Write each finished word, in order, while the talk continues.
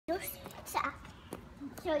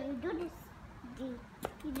show you. Do this. You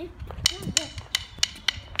do this.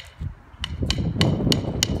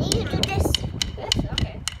 See, you do this. This?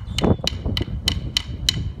 Okay.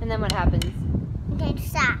 And then what happens? And then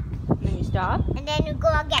stop. And then you stop? And then you go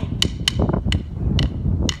again.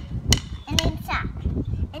 And then stop.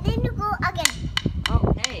 And then you go again.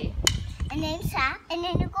 Okay. And then stop. And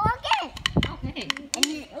then you go again. Okay.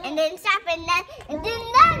 And then stop. And then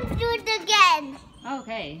do it again.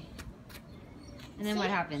 Okay. And then See? what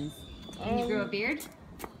happens? And you grow a beard?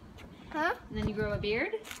 Huh? And then you grow a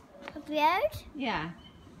beard? A beard? Yeah.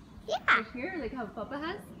 Yeah. Like here, like how Papa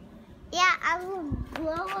has? Yeah, I will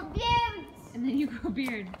grow a beard. And then you grow a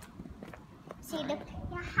beard. See, you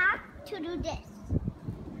have to do this.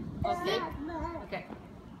 Okay. Okay.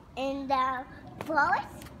 And blow it.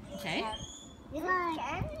 Okay. You can.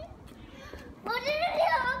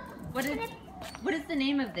 What What is the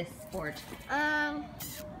name of this sport?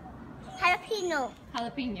 Jalapeno.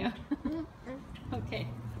 Jalapeno. Okay.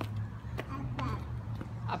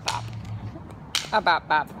 Up, up. Up,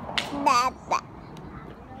 up, up.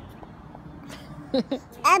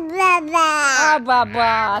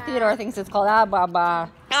 Ababa. Theodore thinks it's called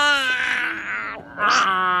Ababa.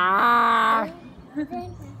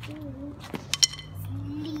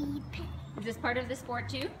 Sleep. Is this part of the sport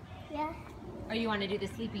too? Yeah. Or you want to do the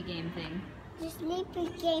sleepy game thing? The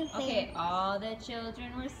sleeping game thing. Okay, all the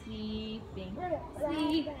children were sleeping,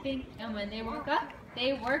 sleeping. And when they woke up,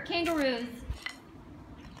 they were kangaroos.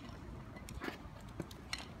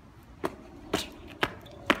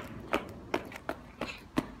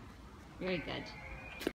 Very good.